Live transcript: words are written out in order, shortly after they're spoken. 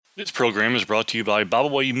This program is brought to you by Bible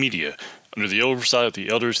Way Media, under the oversight of the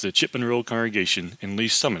elders of the Chipman Road Congregation in Lee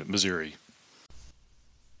Summit, Missouri.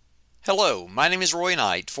 Hello, my name is Roy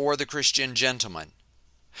Knight for The Christian Gentleman.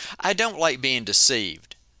 I don't like being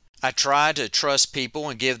deceived. I try to trust people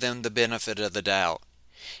and give them the benefit of the doubt.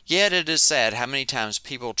 Yet it is sad how many times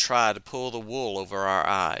people try to pull the wool over our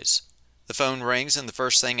eyes. The phone rings and the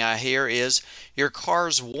first thing I hear is, "Your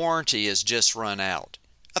car's warranty has just run out."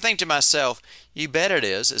 I think to myself, you bet it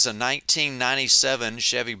is. It's a 1997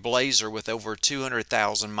 Chevy Blazer with over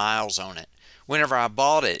 200,000 miles on it. Whenever I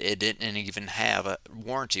bought it, it didn't even have a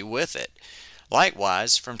warranty with it.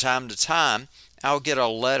 Likewise, from time to time, I'll get a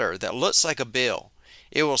letter that looks like a bill.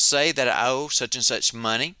 It will say that I owe such and such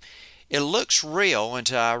money. It looks real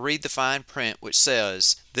until I read the fine print which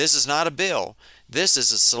says, "This is not a bill. This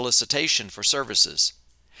is a solicitation for services."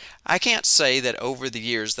 I can't say that over the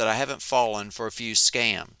years that I haven't fallen for a few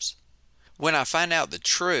scams. When I find out the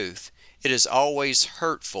truth, it is always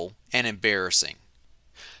hurtful and embarrassing.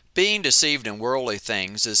 Being deceived in worldly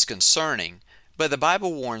things is concerning, but the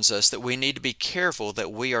Bible warns us that we need to be careful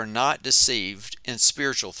that we are not deceived in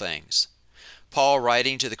spiritual things. Paul,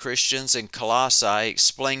 writing to the Christians in Colossae,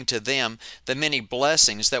 explained to them the many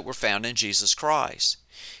blessings that were found in Jesus Christ.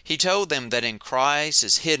 He told them that in Christ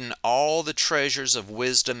is hidden all the treasures of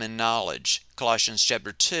wisdom and knowledge, Colossians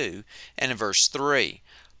chapter 2 and in verse 3.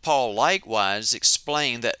 Paul likewise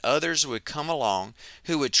explained that others would come along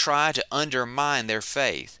who would try to undermine their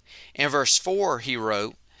faith. In verse 4 he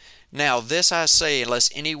wrote, "Now this I say,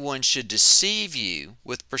 lest anyone should deceive you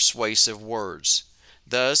with persuasive words.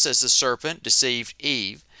 Thus as the serpent deceived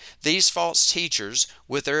Eve, these false teachers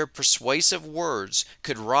with their persuasive words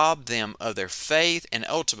could rob them of their faith and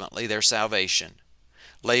ultimately their salvation."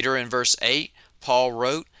 Later in verse 8, Paul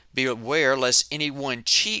wrote, "Beware lest anyone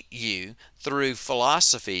cheat you through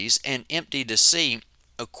philosophies and empty deceit,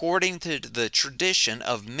 according to the tradition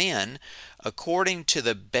of men, according to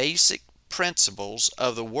the basic principles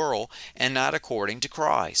of the world, and not according to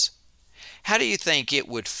Christ." How do you think it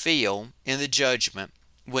would feel in the judgment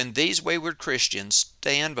when these wayward Christians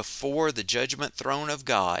stand before the judgment throne of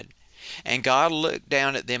God, and God look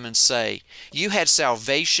down at them and say, "You had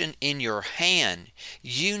salvation in your hand.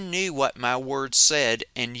 You knew what my word said,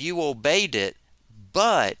 and you obeyed it,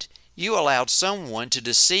 but you allowed someone to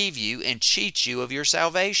deceive you and cheat you of your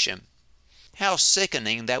salvation." How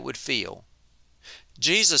sickening that would feel.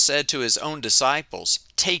 Jesus said to his own disciples,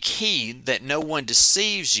 "Take heed that no one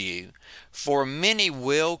deceives you, for many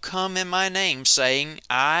will come in my name, saying,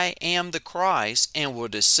 'I am the Christ,' and will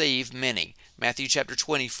deceive many." Matthew chapter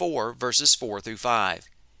 24, verses 4 through 5.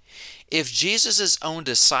 If Jesus' own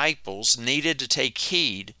disciples needed to take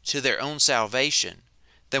heed to their own salvation,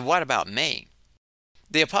 then what about me?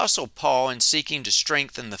 The Apostle Paul, in seeking to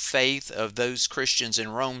strengthen the faith of those Christians in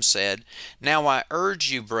Rome, said, "Now I urge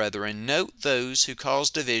you, brethren, note those who cause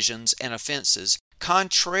divisions and offenses,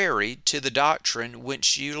 contrary to the doctrine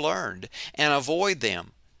which you learned, and avoid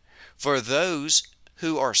them. For those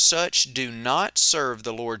who are such do not serve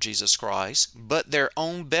the Lord Jesus Christ, but their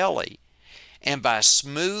own belly, and by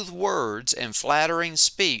smooth words and flattering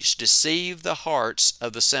speech deceive the hearts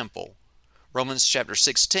of the simple." Romans chapter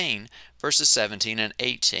 16, verses 17 and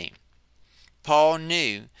 18. Paul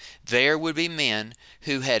knew there would be men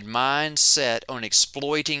who had minds set on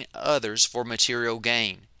exploiting others for material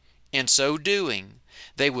gain. In so doing,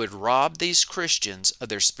 they would rob these Christians of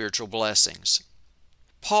their spiritual blessings.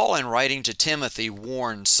 Paul, in writing to Timothy,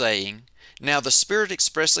 warned, saying, "Now the Spirit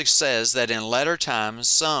expressly says that in latter times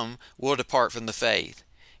some will depart from the faith,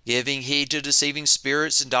 giving heed to deceiving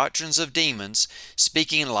spirits and doctrines of demons,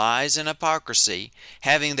 speaking lies and hypocrisy,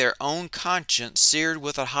 having their own conscience seared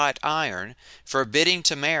with a hot iron, forbidding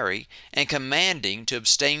to marry, and commanding to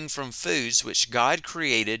abstain from foods which God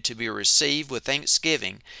created to be received with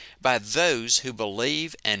thanksgiving by those who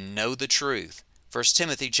believe and know the truth." 1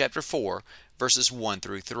 Timothy chapter 4, verses 1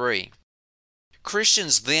 through 3.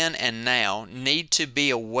 Christians then and now need to be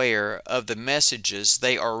aware of the messages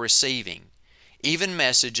they are receiving, even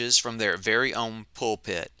messages from their very own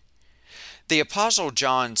pulpit. The Apostle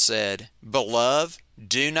John said, "Beloved,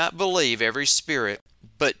 do not believe every spirit,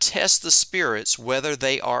 but test the spirits whether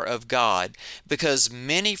they are of God, because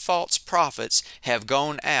many false prophets have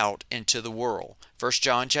gone out into the world." 1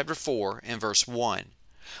 John chapter 4 and verse 1.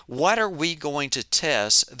 What are we going to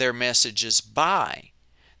test their messages by?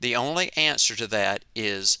 The only answer to that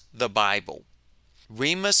is the Bible.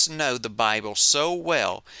 We must know the Bible so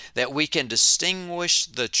well that we can distinguish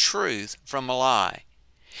the truth from a lie.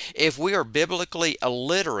 If we are biblically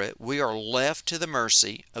illiterate, we are left to the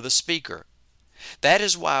mercy of the speaker. That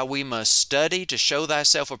is why we must study to show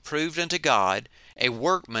thyself approved unto God, a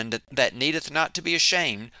workman that needeth not to be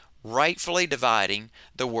ashamed, rightfully dividing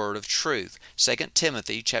the word of truth. 2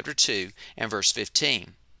 Timothy chapter 2 and verse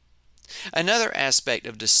 15. Another aspect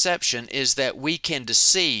of deception is that we can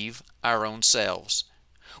deceive our own selves.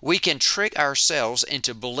 We can trick ourselves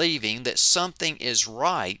into believing that something is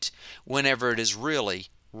right whenever it is really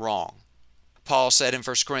wrong. Paul said in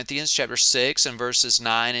 1 Corinthians chapter 6 and verses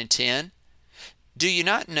 9 and 10, "Do you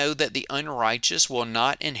not know that the unrighteous will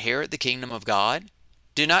not inherit the kingdom of God?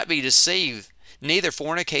 Do not be deceived. Neither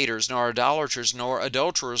fornicators, nor idolaters, nor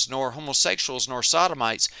adulterers, nor homosexuals, nor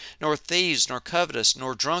sodomites, nor thieves, nor covetous,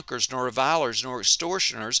 nor drunkards, nor revilers, nor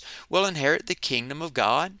extortioners will inherit the kingdom of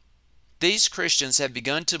God." These Christians have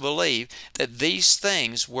begun to believe that these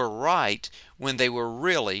things were right when they were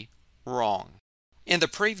really wrong. In the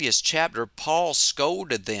previous chapter, Paul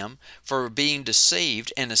scolded them for being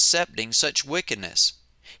deceived and accepting such wickedness.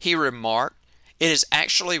 He remarked, "It is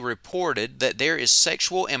actually reported that there is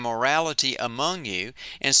sexual immorality among you,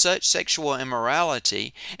 and such sexual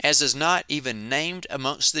immorality as is not even named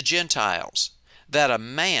amongst the Gentiles, that a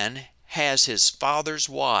man has his father's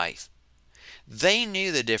wife." They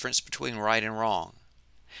knew the difference between right and wrong.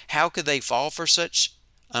 How could they fall for such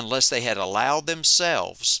unless they had allowed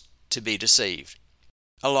themselves to be deceived?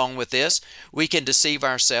 Along with this, we can deceive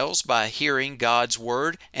ourselves by hearing God's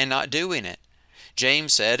word and not doing it.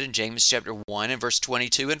 James said in James chapter 1 and verse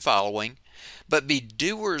 22 and following, "But be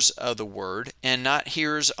doers of the word and not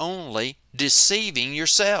hearers only, deceiving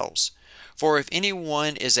yourselves. For if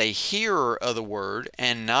anyone is a hearer of the word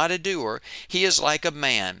and not a doer, he is like a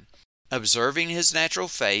man observing his natural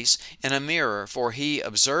face in a mirror, for he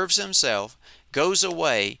observes himself, goes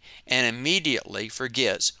away, and immediately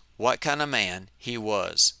forgets what kind of man he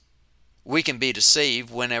was." We can be deceived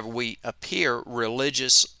whenever we appear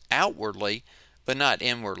religious outwardly, but not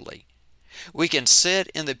inwardly. We can sit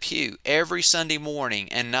in the pew every Sunday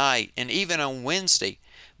morning and night, and even on Wednesday,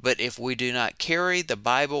 but if we do not carry the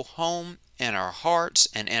Bible home in our hearts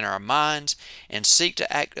and in our minds, and seek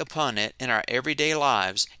to act upon it in our everyday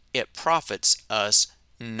lives, it profits us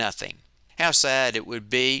nothing. How sad it would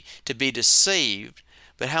be to be deceived,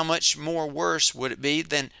 but how much more worse would it be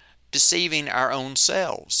than deceiving our own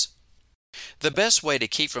selves? The best way to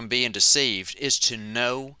keep from being deceived is to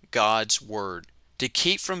know God's Word. To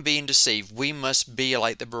keep from being deceived, we must be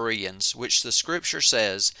like the Bereans, which the Scripture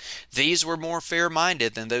says, "These were more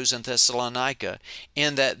fair-minded than those in Thessalonica,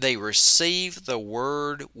 in that they received the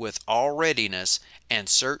Word with all readiness, and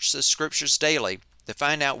searched the Scriptures daily to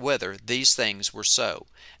find out whether these things were so."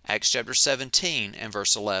 Acts chapter 17 and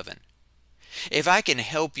verse 11. If I can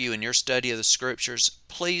help you in your study of the Scriptures,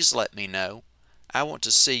 please let me know. I want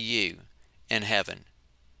to see you in heaven.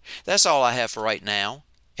 That's all I have for right now.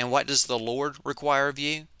 And what does the Lord require of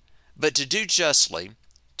you? But to do justly,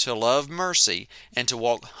 to love mercy, and to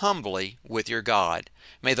walk humbly with your God.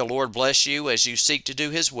 May the Lord bless you as you seek to do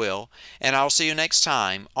His will, and I'll see you next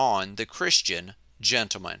time on The Christian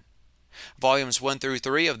Gentleman. Volumes 1 through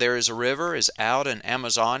 3 of There Is a River is out in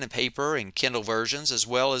Amazon and paper and Kindle versions, as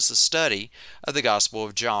well as the study of the Gospel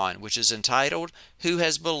of John, which is entitled, Who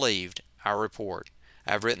Has Believed Our Report?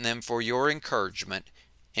 I've written them for your encouragement.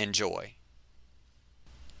 Enjoy.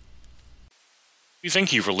 We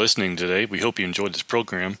thank you for listening today. We hope you enjoyed this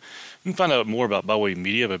program. You can find out more about Byway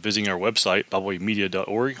Media by visiting our website,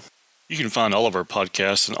 bywaymedia.org. You can find all of our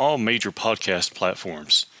podcasts on all major podcast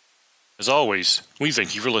platforms. As always, we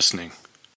thank you for listening.